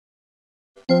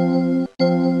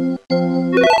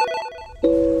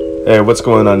Hey, what's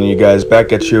going on, you guys?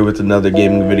 Back at you with another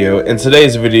gaming video. In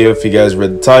today's video, if you guys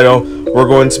read the title, we're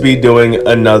going to be doing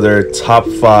another top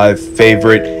 5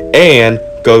 favorite and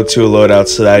go-to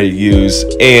loadouts that I use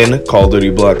in Call of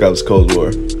Duty Black Ops Cold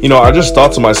War. You know, I just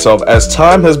thought to myself, as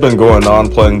time has been going on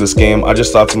playing this game, I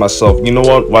just thought to myself, you know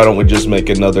what, why don't we just make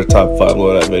another top 5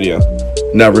 loadout video?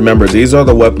 Now remember, these are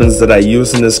the weapons that I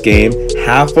use in this game.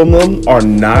 Half of them are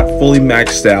not fully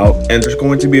maxed out, and there's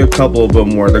going to be a couple of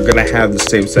them where they're going to have the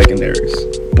same secondaries.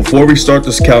 Before we start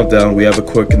this countdown, we have a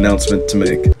quick announcement to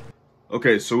make.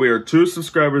 Okay, so we are 2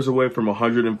 subscribers away from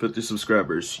 150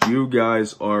 subscribers. You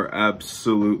guys are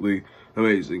absolutely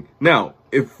amazing. Now,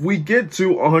 if we get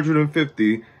to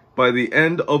 150 by the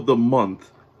end of the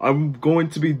month, I'm going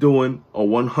to be doing a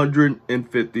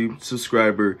 150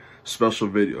 subscriber special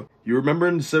video. You remember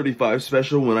in the 75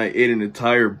 special when I ate an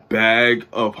entire bag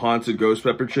of haunted ghost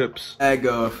pepper chips? Bag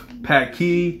of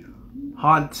Kaale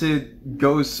haunted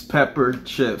ghost pepper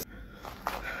chips.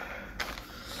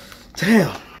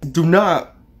 Damn. Do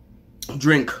not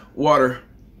drink water.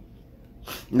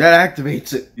 That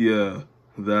activates it. Yeah,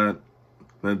 that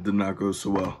did not go so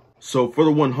well. So for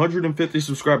the 150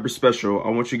 subscriber special, I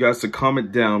want you guys to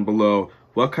comment down below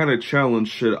what kind of challenge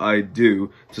should I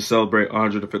do to celebrate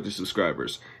 150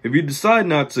 subscribers. If you decide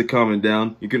not to comment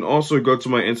down, you can also go to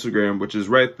my Instagram, which is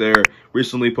right there,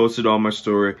 recently posted on my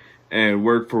story, and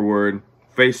word for word,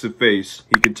 face to face,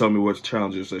 you can tell me what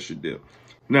challenges I should do.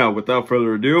 Now, without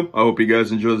further ado, I hope you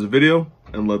guys enjoy this video,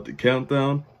 and let the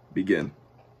countdown begin.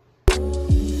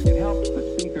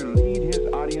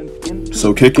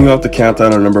 So kicking off the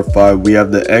countdown at number 5, we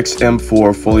have the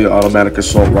XM4 fully automatic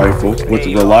assault rifle with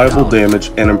reliable damage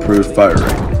and improved fire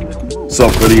rate. So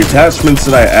for the attachments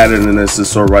that I added in this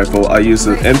assault rifle, I used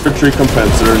an Infantry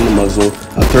Compensator in the muzzle,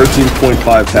 a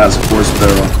 13.5 task force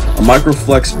barrel, a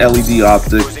Microflex LED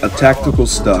Optic, a tactical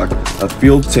stock, a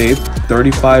field tape,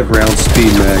 35 round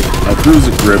speed mag, a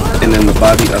Bruiser Grip, and in the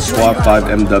body a SWAT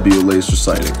 5MW laser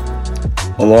sighting.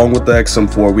 Along with the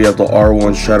XM4, we have the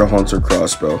R1 SHADOWHUNTER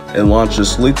crossbow. It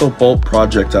launches lethal bolt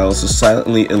projectiles to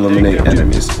silently eliminate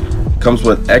enemies. Comes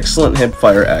with excellent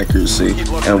hipfire accuracy,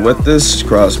 and with this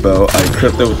crossbow, I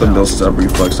equipped it with the Millstop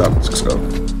Reflex optic scope.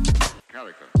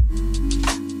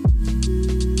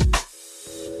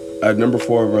 At number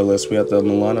 4 of our list, we have the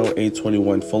MILANO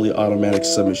A21 fully automatic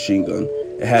submachine gun.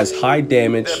 It has high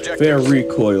damage, fair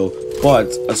recoil, but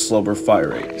a slower fire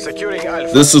rate.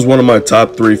 This is one of my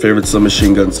top 3 favorite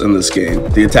submachine guns in this game.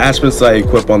 The attachments that I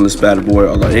equip on this bad boy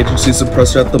are the agency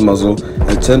suppressor at the muzzle,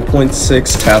 a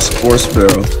 10.6 task force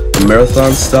barrel, a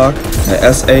marathon stock, a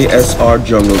SASR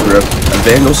jungle grip, a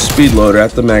Vandal speed loader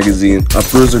at the magazine, a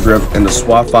Bruiser Grip, and a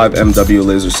SWAT 5MW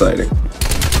laser sighting.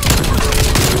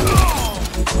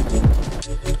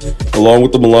 Along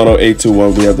with the MILANO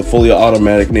A21, we have the fully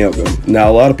automatic nail gun. Now,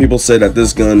 a lot of people say that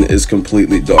this gun is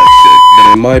completely dog shit,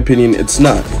 but in my opinion, it's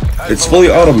not. It's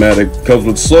fully automatic, comes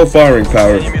with slow firing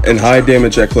power, and high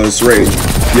damage at close range.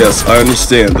 Yes, I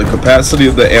understand, the capacity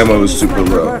of the ammo is super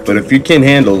low, but if you can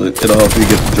handle it, it'll help you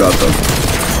get the job done.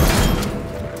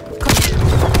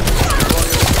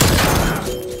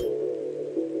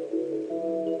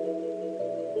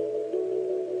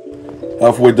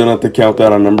 Halfway done at the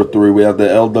countdown on number 3, we have the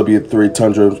LW3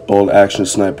 Tundra bolt action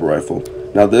sniper rifle.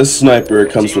 Now this sniper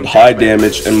comes with high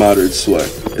damage and moderate sweat.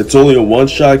 It's only a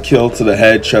one-shot kill to the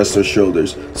head, chest, or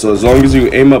shoulders, so as long as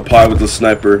you aim up high with the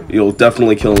sniper, you'll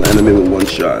definitely kill an enemy with one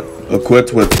shot.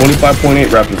 Equipped with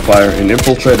 25.8 rapid fire, an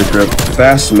Infiltrator Grip,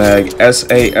 Fast Mag,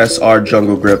 SASR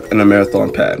jungle grip, and a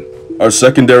marathon pad. Our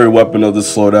secondary weapon of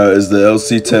this loadout is the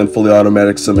LC-10 fully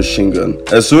automatic submachine gun.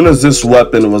 As soon as this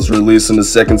weapon was released in the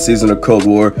 2nd season of Cold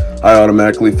War, I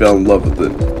automatically fell in love with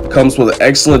it. Comes with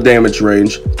excellent damage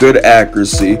range, good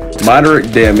accuracy,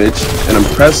 moderate damage, an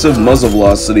impressive muzzle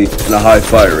velocity, and a high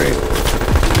fire rate.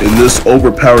 In this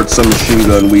overpowered submachine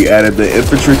gun, we added the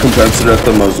Infantry Compensator at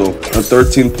the muzzle, a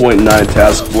 13.9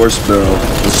 task force barrel,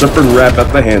 a Serpent Wrap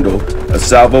at the handle, a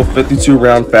Salvo 52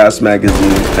 round fast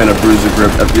magazine, and a Bruiser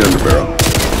Grip at the underbarrel.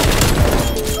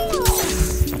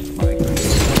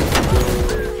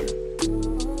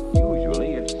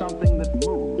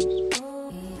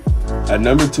 At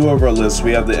number 2 of our list,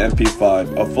 we have the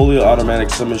MP5, a fully automatic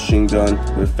submachine gun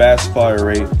with fast fire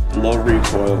rate, low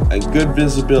recoil, and good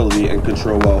visibility and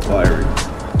control while firing.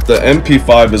 The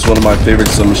MP5 is one of my favorite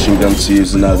submachine guns to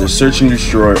use in either search and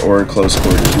destroy or in close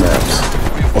quarters maps.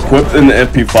 Equipped in the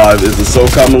MP5 is the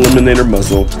SOCOM Eliminator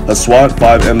muzzle, a SWAT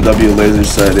 5MW laser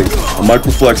sighting, a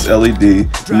Microflex LED,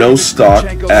 no stock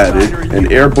added, an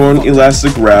Airborne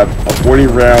elastic wrap, a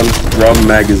 40-round drum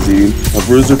magazine, a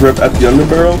Bruiser Grip at the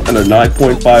underbarrel, and a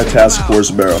 9.5 task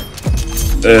force barrel.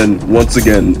 And once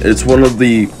again, it's one of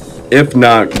the, if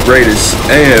not greatest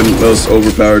and most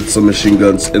overpowered submachine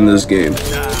guns in this game.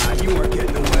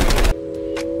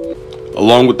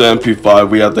 Along with the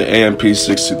MP5, we have the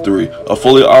AMP-63, a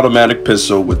fully automatic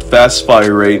pistol with fast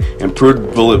fire rate,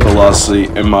 improved bullet velocity,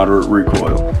 and moderate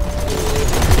recoil.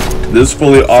 This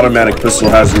fully automatic pistol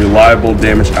has reliable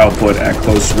damage output at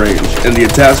close range, and the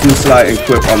attachments that I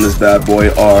equip on this bad boy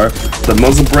are the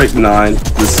Muzzle Brake 9, the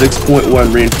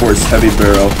 6.1 reinforced heavy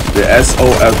barrel, the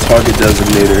SOF target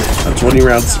designator, a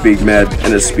 20-round speed mag,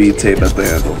 and a speed tape at the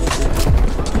handle.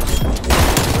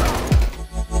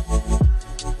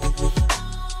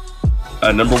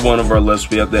 At number 1 of our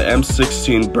list, we have the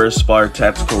M16 Burst Fire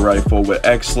Tactical Rifle with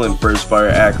excellent burst fire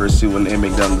accuracy when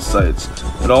aiming down the sights.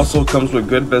 It also comes with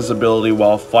good visibility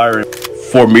while firing.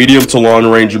 For medium to long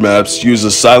range maps, use a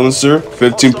silencer,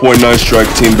 15.9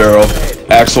 strike team barrel,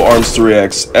 Axle Arms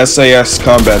 3X, SAS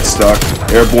combat stock,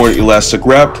 Airborne elastic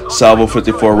wrap, Salvo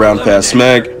 54 Rnd Fast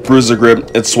Mag, Bruiser Grip,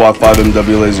 and SWAT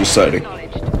 5MW laser sighting.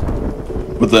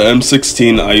 With the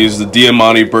M16, I use the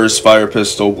Diamante burst fire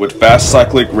pistol with fast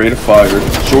cyclic rate of fire,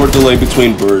 short delay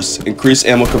between bursts, increased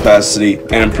ammo capacity,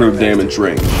 and improved damage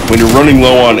range. When you're running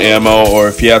low on ammo, or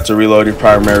if you have to reload your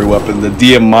primary weapon, the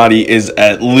Diamante is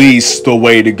at least the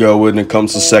way to go when it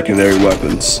comes to secondary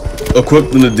weapons.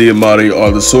 Equipped in the Diamante are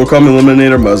the SOCOM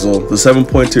Eliminator muzzle, the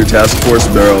 7.2 task force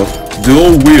barrel,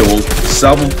 dual wield,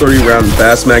 Salvo 30-round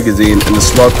fast magazine, and the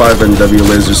SWAT 5MW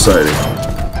laser sighting.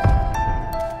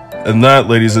 And that,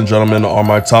 ladies and gentlemen, are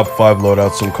my top 5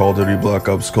 loadouts in Call of Duty Black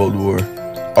Ops Cold War.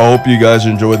 I hope you guys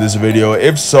enjoyed this video.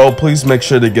 If so, please make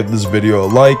sure to give this video a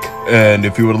like. And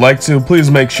if you would like to, please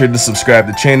make sure to subscribe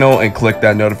to the channel and click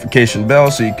that notification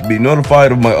bell so you can be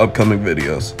notified of my upcoming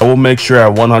videos. I will make sure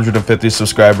at 150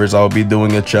 subscribers, I will be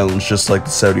doing a challenge just like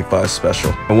the 75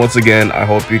 special. And once again, I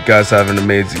hope you guys have an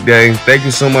amazing day. Thank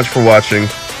you so much for watching.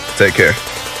 Take care.